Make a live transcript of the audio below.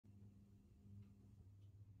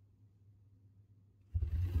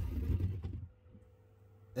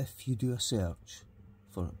If you do a search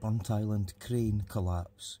for Burntisland crane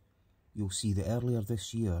collapse, you'll see that earlier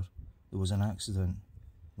this year there was an accident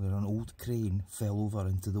where an old crane fell over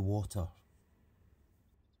into the water.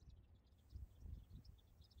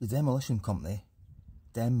 The demolition company,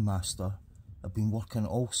 Dem Master, have been working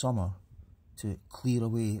all summer to clear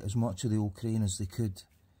away as much of the old crane as they could.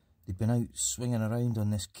 They've been out swinging around on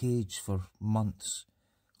this cage for months,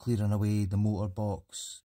 clearing away the motor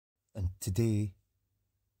box. And today,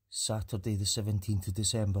 Saturday the 17th of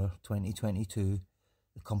December 2022,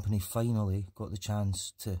 the company finally got the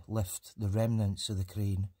chance to lift the remnants of the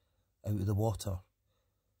crane out of the water.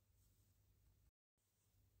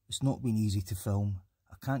 It's not been easy to film.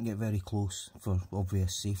 I can't get very close for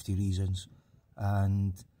obvious safety reasons,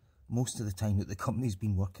 and most of the time that the company's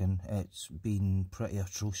been working, it's been pretty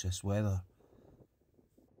atrocious weather.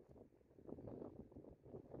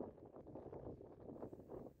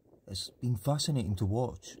 It's been fascinating to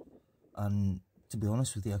watch, and to be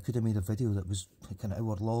honest with you, I could have made a video that was like an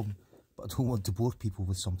hour long, but I don't want to bore people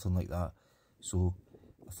with something like that, so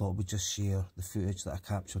I thought we'd just share the footage that I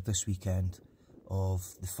captured this weekend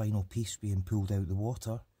of the final piece being pulled out of the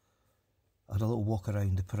water. I had a little walk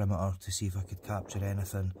around the perimeter to see if I could capture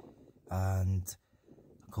anything, and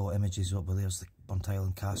I got images up. Well, there's the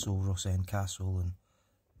Burntisland Castle, Ross End Castle, and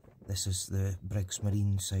this is the Briggs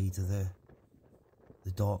Marine side of the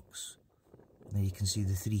docks. And there you can see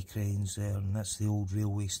the 3 cranes there, and that's the old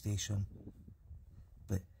railway station.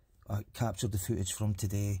 But I captured the footage from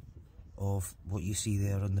today of what you see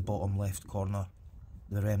there in the bottom left corner,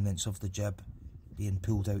 the remnants of the jib being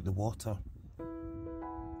pulled out the water.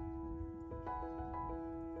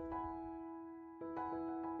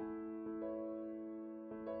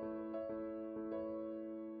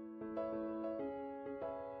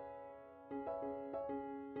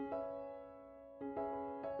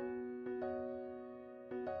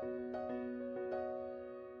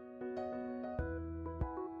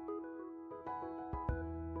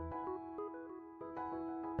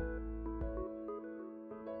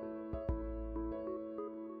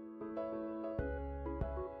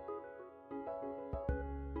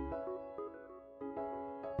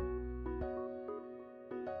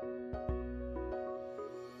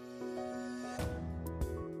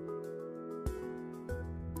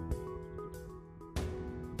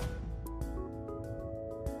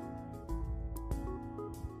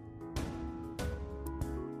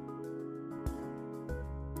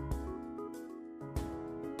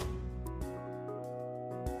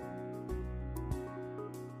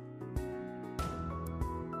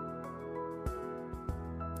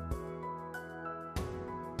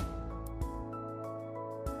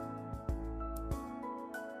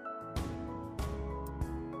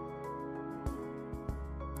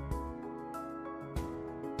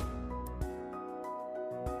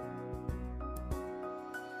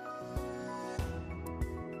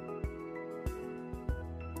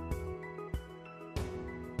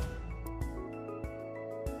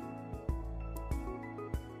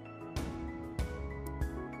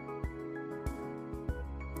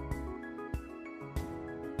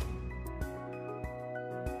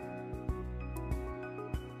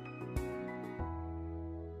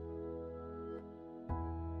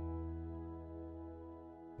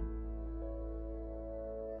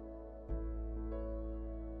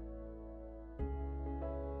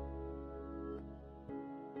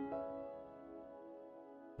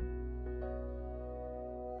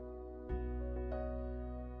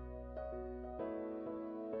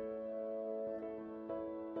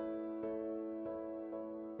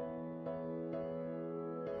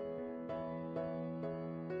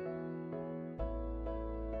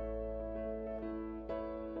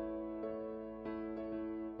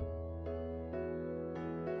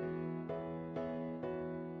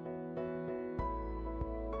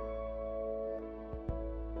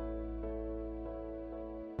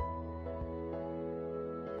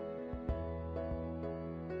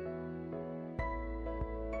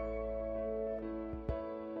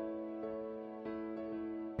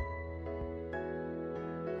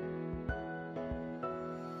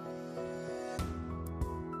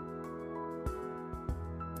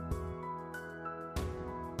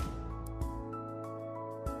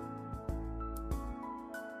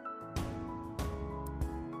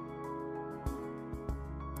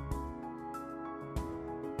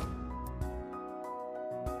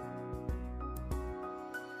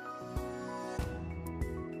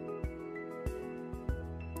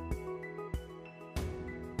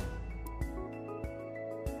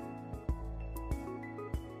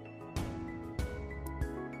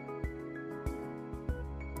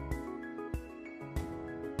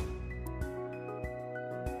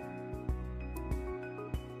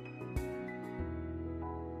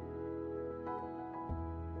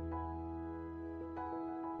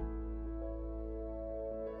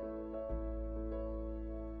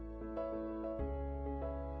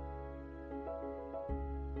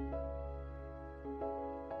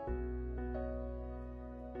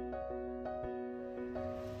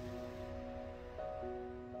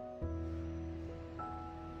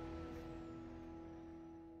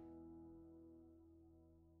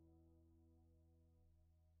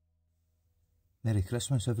 Merry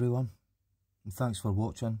Christmas everyone, and thanks for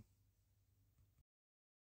watching.